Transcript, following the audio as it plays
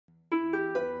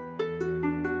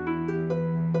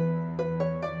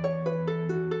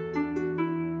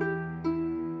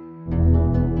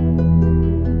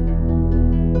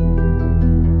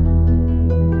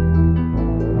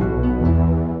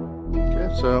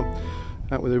So,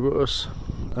 out with the Rutus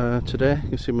today. You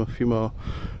can see a few more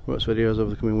Rutus videos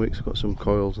over the coming weeks. I've got some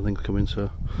coils I think coming,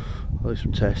 so I'll do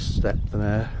some tests, depth and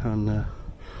air, and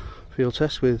field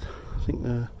tests with, I think,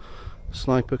 the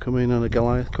Sniper coming and a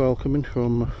Goliath coil coming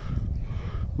from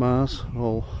Mars,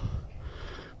 all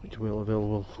which will be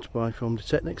available to buy from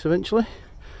tcDetects eventually.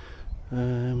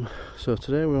 So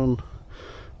today we're on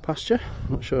pasture.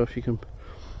 I'm not sure if you can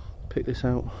pick this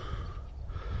out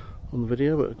on the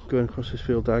video, but going across this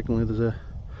field diagonally there's a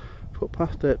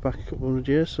footpath date back a couple hundred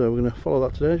years, so we're going to follow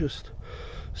that today, just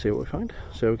see what we find,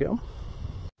 see how we get on.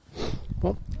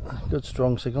 Well, good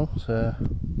strong signal, it's high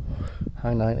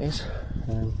 90s,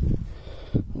 I'm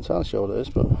not entirely sure what it is,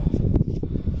 but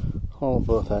all on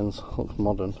both ends, looks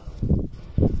modern.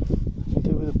 Can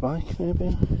do with a bike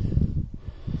maybe?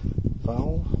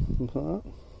 Valve, something like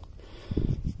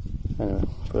that. Anyway,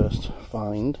 first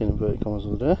find in inverted commas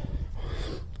of the day.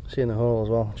 Seeing the hole as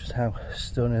well, just how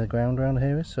stony the ground around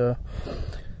here is, so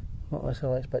not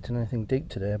necessarily expecting anything deep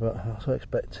today, but I also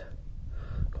expect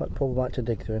quite problematic to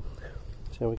dig through.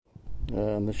 So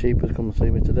and the sheep has come to see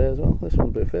me today as well. This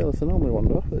one's a bit fearless, they normally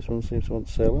wander off, this one seems to want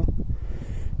to sail on.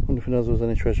 Wonder if he knows there's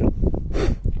any treasure.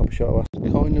 I'll be sure to ask.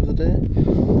 Coin of the day,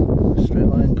 straight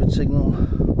line, good signal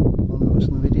on the rest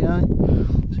of the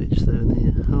VDI. See it just there in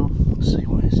the hole, let's see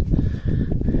what it is.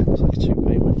 Looks like a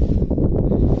 2p one.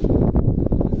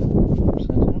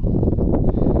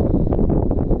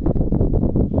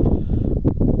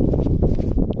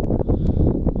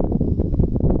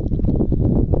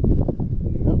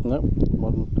 Nope,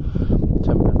 modern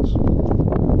 10pence.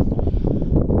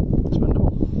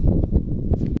 Spendable.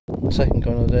 The second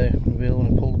coin of the day revealed when I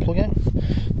pulled the plug out.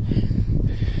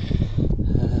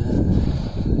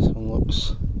 This one looks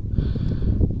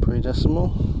pretty decimal,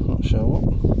 not sure what.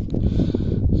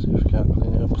 See if we can't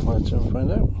clean it up later and find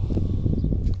out.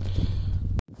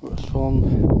 First one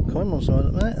coin one side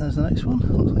at the minute, there's the next one,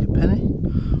 looks like a penny.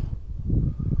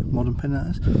 Modern penny that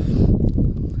is.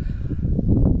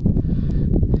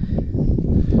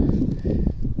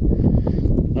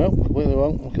 Nope, completely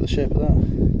wrong. Look at the shape of that.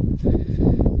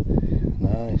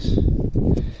 Nice.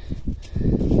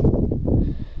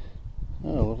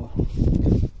 Oh, lovely.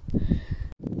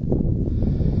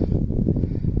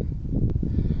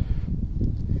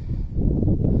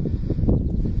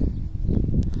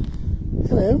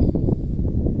 Hello.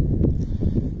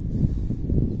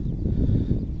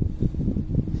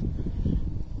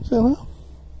 Say hello.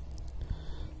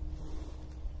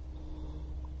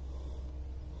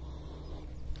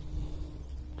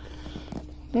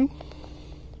 No.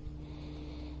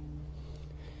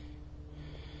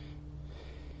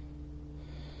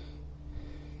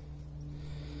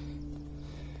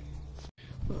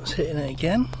 That's hitting it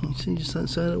again. You see just that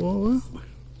side of the wall there.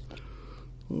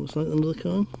 Looks like under the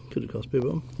coin. Could have cost me a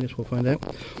bit. Guess we'll find out.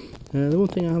 The one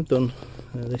thing I have done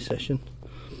this session,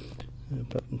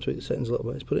 apart from tweak the settings a little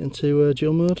bit, is put it into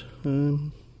dual mode.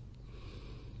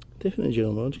 Different in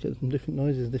dual mode, you get some different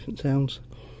noises, different sounds.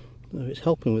 I don't know if it's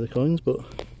helping with the coins, but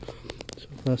so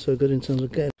far so good in terms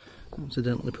of getting.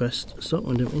 Accidentally pressed stop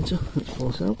when I didn't mean to. Let's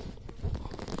force out.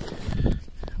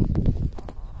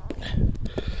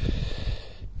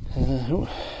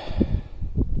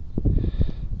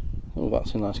 Oh,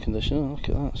 that's in nice condition. Look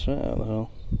at that, straight out of the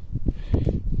hole.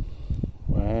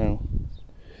 Wow.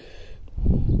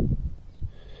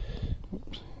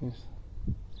 Oops.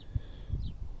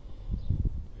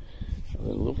 Got a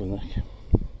lovely neck.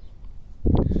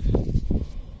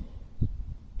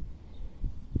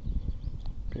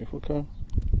 Beautiful coin.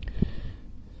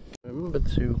 Remember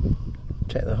to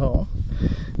check the hole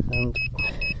and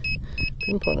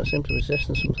pinpoint a simple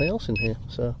resistance to something else in here,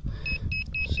 so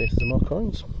see if there's more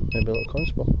coins, maybe a little coin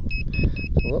spot.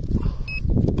 So look.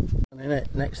 And in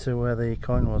it, next to where the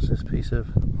coin was, this piece of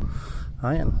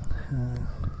iron.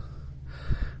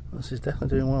 This is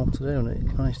definitely doing well today, and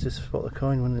it managed to spot the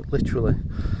coin when it literally,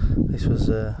 this was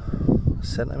a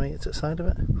centimetre to the side of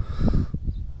it.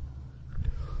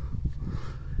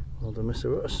 Well done, Mr.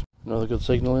 Rutus. Another good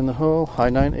signal in the hole, high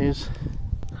 90s.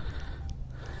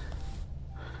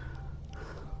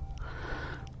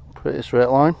 Pretty straight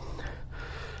line.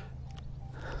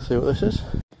 See what this is.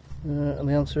 And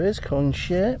the answer is coin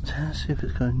shaped. Let's see if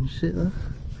it's coin. You see it there?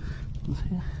 Let's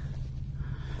see.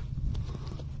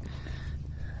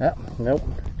 Yeah, nope.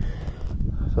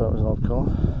 I thought it was an odd colour.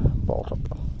 Ball top.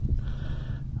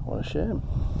 What a shame.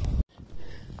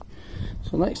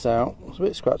 So next out, it's a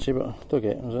bit scratchy, but I dug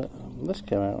it. Was it? This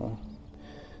came out.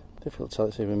 Difficult to tell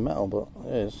it's even metal, but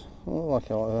it is. It doesn't look like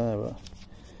it like there, but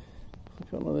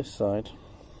look on this side.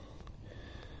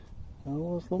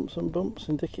 All those lumps and bumps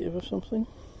indicative of something.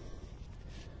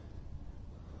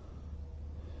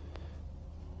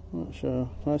 Not sure.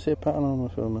 I see a pattern on my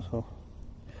film myself.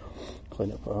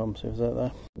 Clean up at home, see if it's out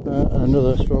there.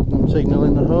 Another stroke signal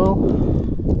in the hole. I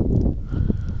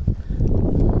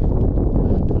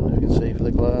don't know if you can see for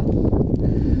the glare.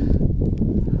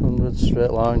 100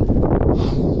 straight line.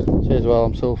 See as well,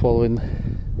 I'm still following the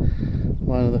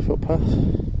line of the footpath.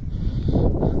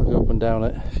 I'll go up and down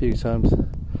it a few times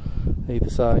either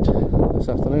side this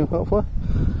afternoon, hopefully.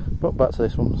 But back to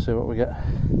this one, see what we get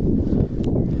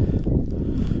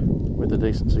with a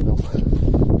decent signal.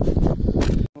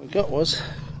 What we got was a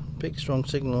big strong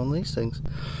signal on these things,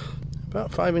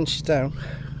 about 5 inches down,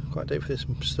 quite deep for this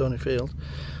stony field,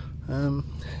 and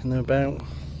they're about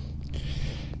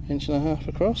 1.5 inches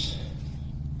across.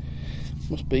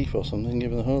 Must beef or something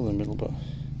given the hole in the middle, but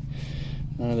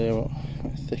no idea what.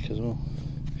 Quite thick as well.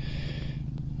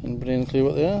 Anybody any clue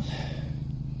what they are?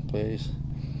 Please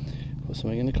put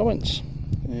something in the comments.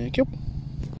 Thank you.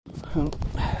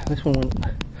 This one went.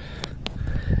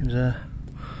 It was a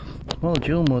small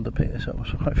dual mode that picked this up,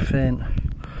 so quite faint.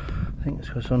 I think it's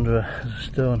because under a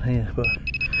stone here, but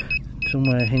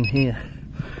somewhere in here.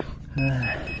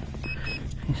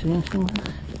 You see anything there?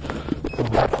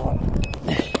 Oh,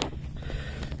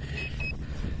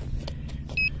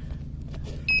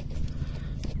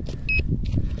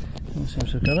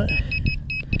 seems to have got it.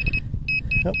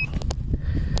 Yep.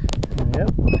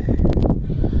 Yep.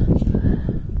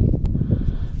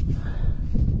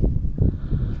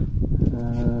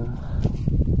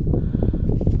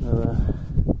 Another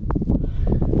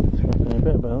scrapping a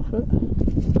bit about it.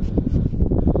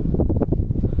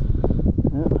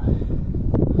 Yep.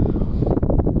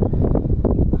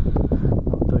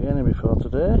 Not dug any before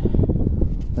today.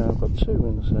 Now I've got 2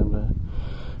 in the same day.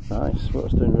 Nice,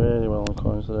 what's doing really well on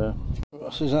coins today.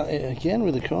 Ross is at it again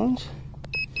with the coins.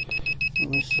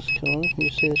 And this is coin, you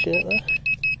see the shape there?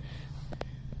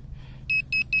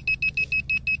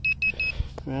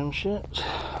 Round shapes.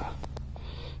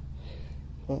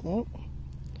 Like that.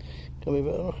 Can be a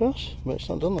bit of across, but it's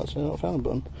not done that, so I've not found a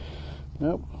button.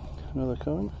 Nope, another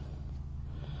coin.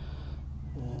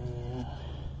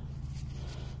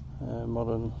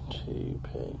 Modern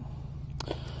 2p.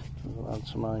 I'll add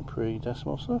to my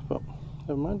pre-decimal stuff, but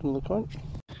never mind, another coin.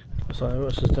 Looks like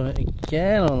Rutus has done it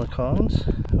again on the coins.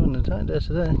 I wouldn't have done it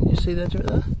today. You see the edge of it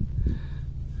there?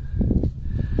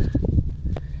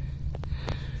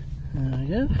 There we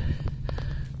go.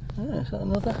 Is that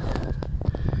another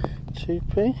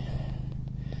 2p?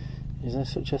 Is there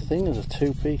such a thing as a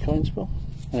 2p coin spill?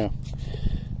 No.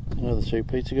 Another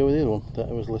 2p to go with the other one. That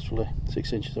was literally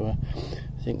 6 inches away.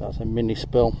 I think that's a mini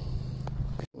spill.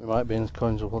 We might be in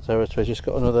coinsable territory. Just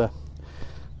got another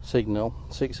signal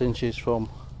 6 inches from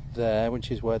there,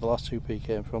 which is where the last 2p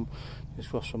came from. Just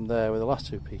across from there where the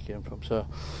last 2p came from. So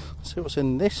let's see what's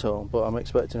in this hole, but I'm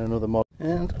expecting another mod.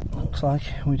 And looks like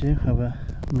we do have a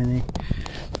mini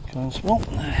coin swap.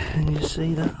 And you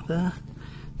see that there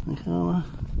in the corner.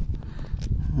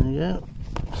 There you go.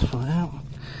 Let's find out.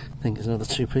 I think it's another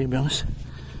 2p to be honest.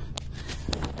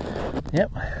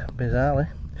 Yep, bizarrely.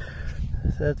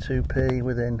 The third 2p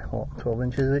within what, 12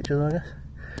 inches of each other, I guess.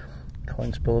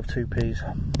 Coin spill of 2p's.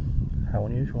 How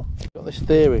unusual. Got this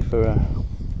theory for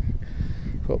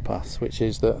footpaths, which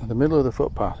is that the middle of the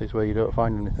footpath is where you don't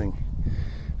find anything,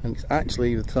 and it's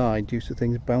actually either side due to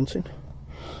things bouncing.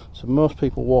 So most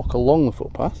people walk along the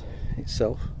footpath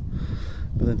itself,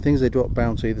 but then things they drop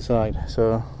bounce either side.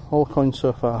 So all coins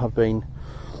so far have been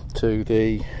to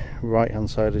the right hand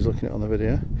side, as looking at on the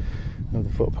video, of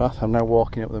the footpath. I'm now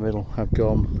walking up the middle. I've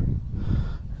gone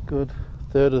a good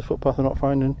third of the footpath and not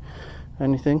finding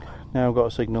anything. Now I've got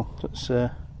a signal. Let's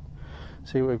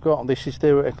see what we've got. This is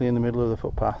theoretically in the middle of the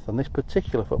footpath, and this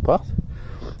particular footpath,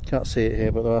 can't see it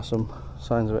here, but there are some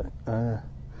signs of it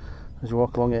as you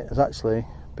walk along it. Has actually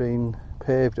been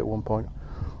paved at one point.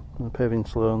 And the paving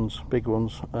stones, big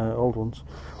ones, old ones,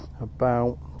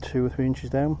 about 2 or 3 inches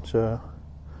down. So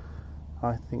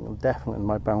I think definitely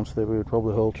my bounce theory would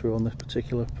probably hold true on this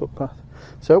particular footpath.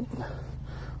 So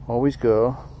always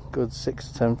go good 6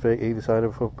 to 10 feet either side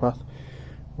of a footpath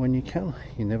when you can.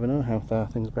 You never know how far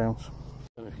things bounce.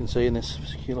 And you can see in this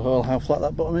particular hole how flat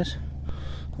that bottom is.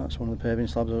 That's one of the paving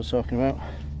slabs I was talking about.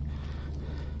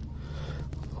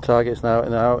 Target's now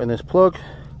out in this plug,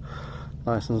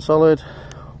 nice and solid.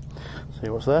 See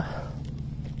what's there,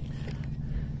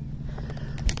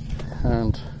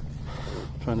 and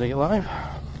try and dig it live.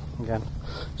 Again,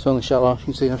 it's only shallow. You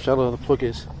can see how shallow the plug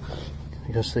is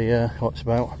because the what's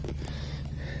about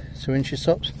 2 inches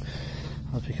tops.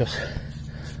 That's because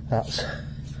that's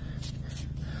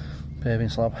paving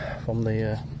slab from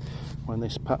the when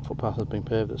this footpath has been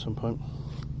paved at some point.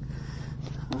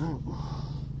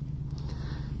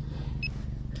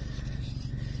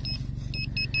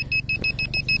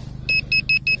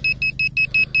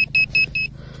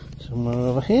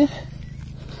 here.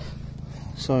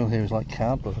 Soil here is like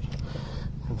cardboard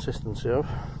consistency of.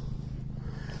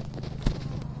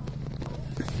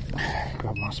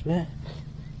 Grab my spear.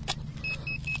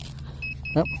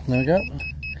 Oh, there we go.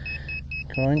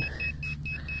 Coin.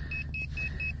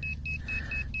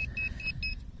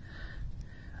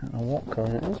 I don't know what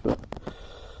coin it is, but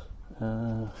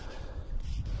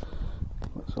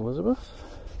that's Elizabeth.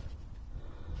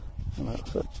 And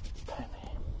that's a penny.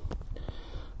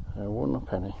 I won a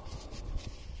penny.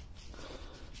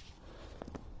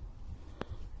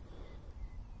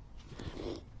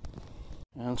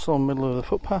 And still in the middle of the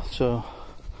footpath, so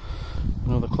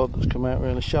another clod that's come out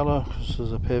really shallow because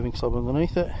there's a paving slab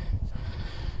underneath it.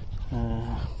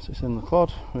 So it's in the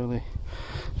clod, really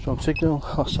strong signal.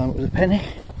 Last time it was a penny.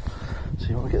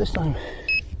 See what we get this time.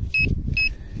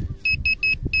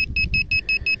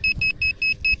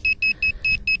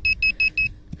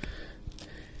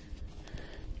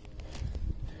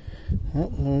 Oh,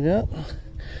 there we go.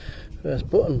 First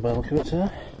button by the look of it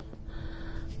there.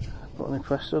 Button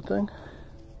pasture thing.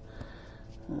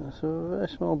 So a very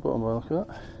small button by the look of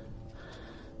that.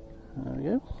 There we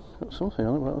go. Got something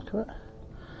on it by the look of it.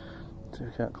 See if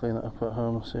we can't clean that up at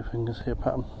home and see if we can see a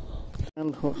pattern.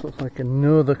 And what looks like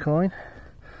another coin.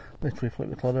 Literally flip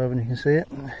the clod over and you can see it.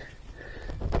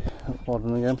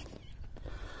 Plodding again.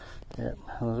 Yep,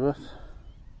 Elizabeth.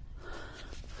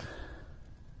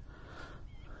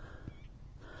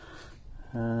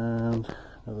 And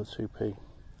another 2p.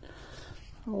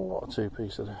 A lot of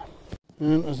 2p today.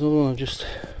 And there's another one that just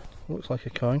looks like a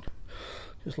coin.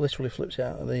 Just literally flips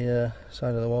out of the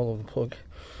side of the wall of the plug.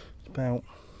 It's about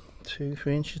 2-3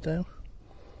 inches down.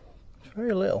 It's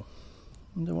very little.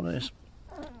 I wonder what it is.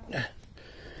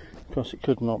 Of course, it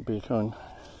could not be a coin.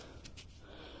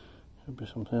 It could be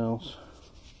something else.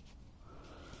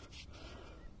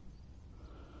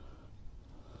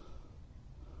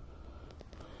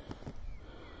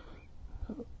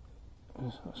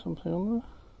 Is that something on there?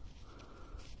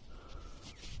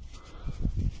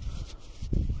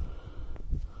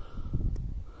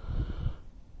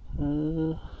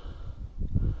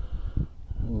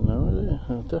 No idea.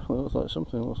 It definitely looks like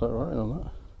something. It looks like writing on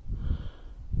that.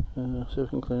 See if we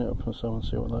can clean it up and so and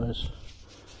see what that is.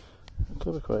 It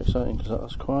could be quite exciting because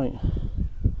that's quite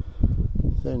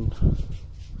thin.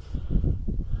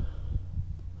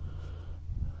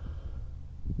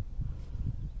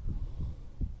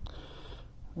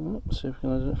 See if we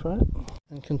can identify it.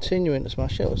 And continuing to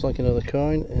smash it, looks like another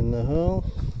coin in the hole.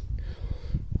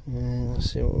 And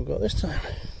let's see what we've got this time.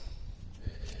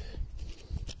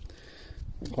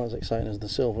 Not quite as exciting as the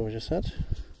silver we just had,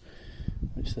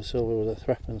 which the silver was a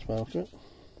threepence by the look of it.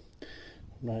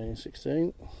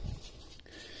 1916.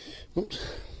 Oops.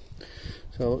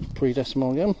 So it looks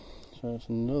pre-decimal again. So it's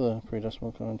another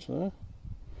pre-decimal coin today.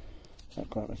 Can't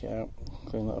quite make it out.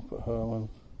 Clean that up at home and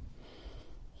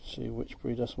see which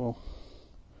pre-decimal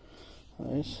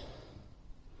that is.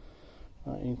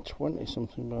 1920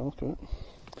 something by the look of it.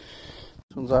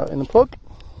 This one's out in the plug.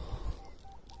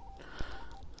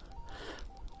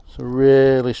 It's a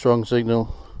really strong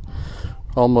signal.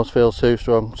 Almost feels too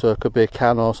strong, so it could be a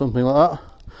can or something like that.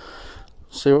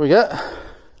 See what we get.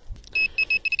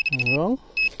 Wrong.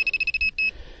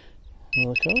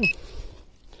 Another coin.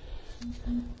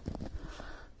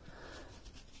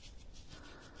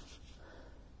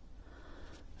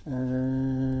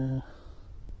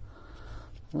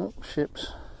 Oh,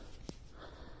 ships.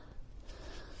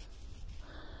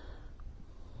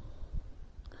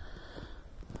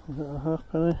 Is that a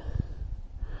halfpenny?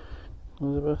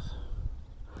 Elizabeth.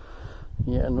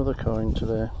 Yet another coin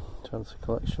today to add to the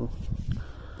collection.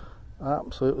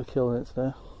 Absolutely killing it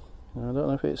today. I don't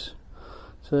know if it's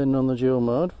turning on the dual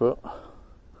mode, but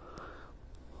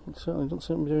it certainly doesn't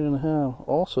seem to be doing any harm.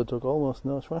 Also dug almost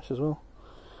no trash as well.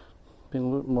 Being a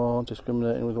little more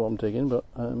discriminating with what I'm digging, but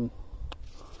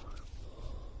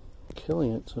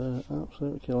killing it today.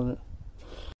 Absolutely killing it.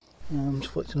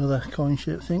 Just flicked another coin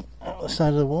shaped thing out the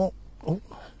side of the wall. Oh,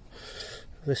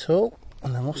 this hole,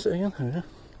 and then lost it again. There we go.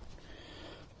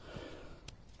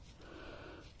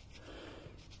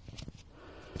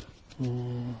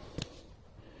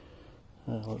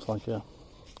 It looks like a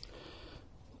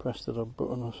pressed a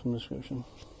button of some description.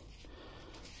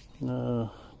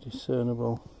 No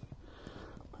discernible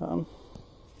pattern.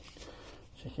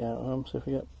 Check it out at home, see if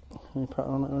we get any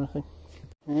pattern on it or anything.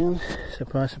 And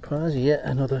surprise, surprise, yet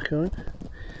another coin.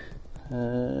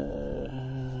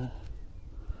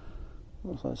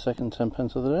 Looks like second 10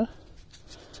 pence of the day.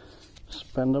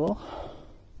 Spendable.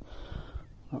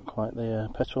 Not quite the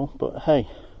petrol, but hey,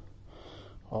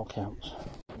 all counts.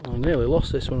 I nearly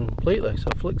lost this one completely, so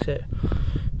I flicked it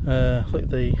flicked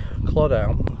the clod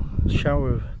out, a shower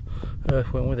of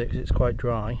earth went with it because it's quite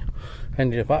dry.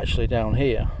 Ended up actually down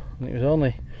here, and it was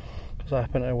only because I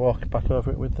happened to walk back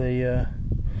over it with the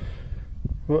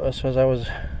Rutus as I was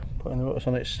putting the Rutus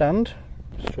on its stand,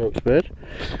 stroke spade,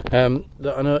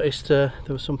 that I noticed there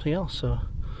was something else. So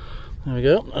there we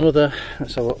go, another.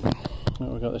 Let's have a look. What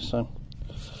have we got this time?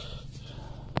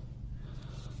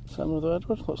 Is that another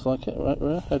Edward? Looks like it, right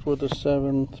there. Edward the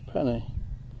 7th penny.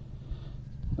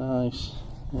 Nice.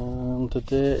 And the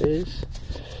date is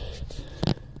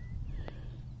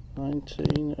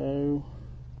 1900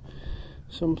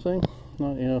 something.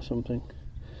 1900 something.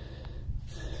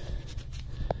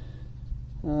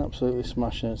 Absolutely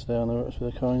smashing it today on the Rutus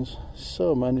with the coins.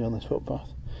 So many on this footpath.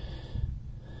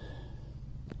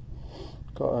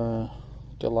 Got a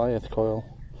Goliath coil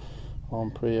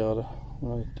on pre-order.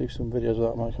 I'll do some videos of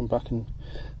that. I might come back and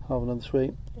have another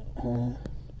sweep.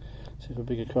 See if a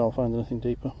bigger coil finds anything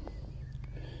deeper.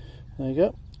 There you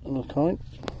go, another coin.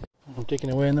 I'm digging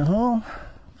away in the hole.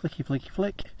 Flicky flicky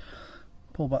flick.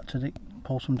 Pull back to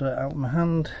pull some dirt out of my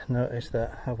hand. Notice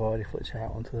that I've already flicked it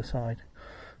out onto the side.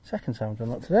 Second time I've done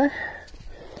that today.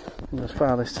 And as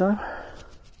far this time.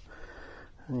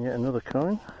 And yet another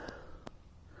coin.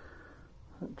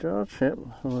 George, yep,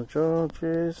 one of the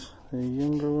Georges, the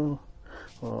younger one,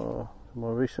 or the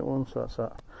more recent one, so that's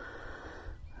that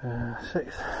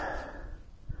 6th.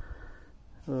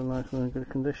 Another nice one in good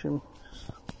condition.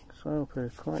 Soil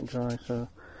is quite dry, so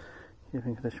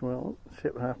keeping condition well.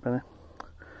 Ship halfpenny.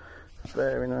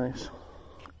 Very nice.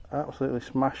 Absolutely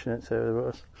smashing it today with the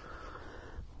Rutus.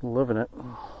 Loving it.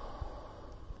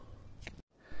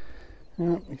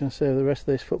 Yeah, you can save the rest of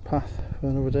this footpath for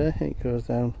another day. It goes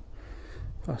down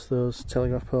past those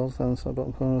telegraph poles down the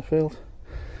bottom corner of the field.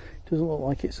 It doesn't look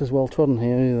like it's as well trodden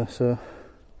here either, so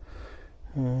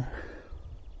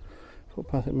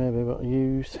footpath it may be, but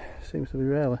used seems to be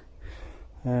rarely.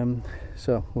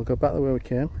 So we'll go back the way we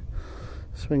came,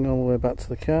 swing all the way back to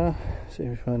the car, see if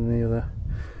we find any other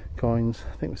coins.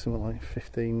 I think there's something like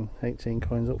 15, 18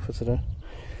 coins up for today.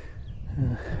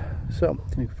 So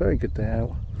a very good day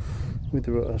out with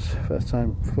the Rutus. First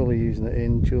time fully using it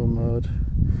in dual mode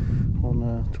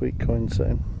on tweak coin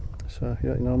setting. So if you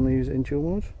don't normally use it in dual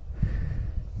mode,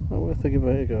 not worth giving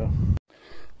it a go.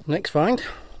 Next find,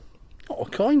 not a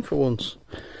coin for once.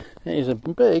 It is a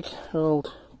big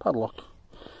old padlock.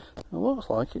 It looks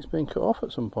like it's been cut off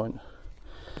at some point.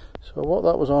 So what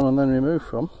that was on and then removed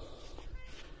from,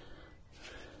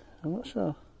 I'm not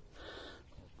sure.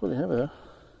 Pretty heavy though.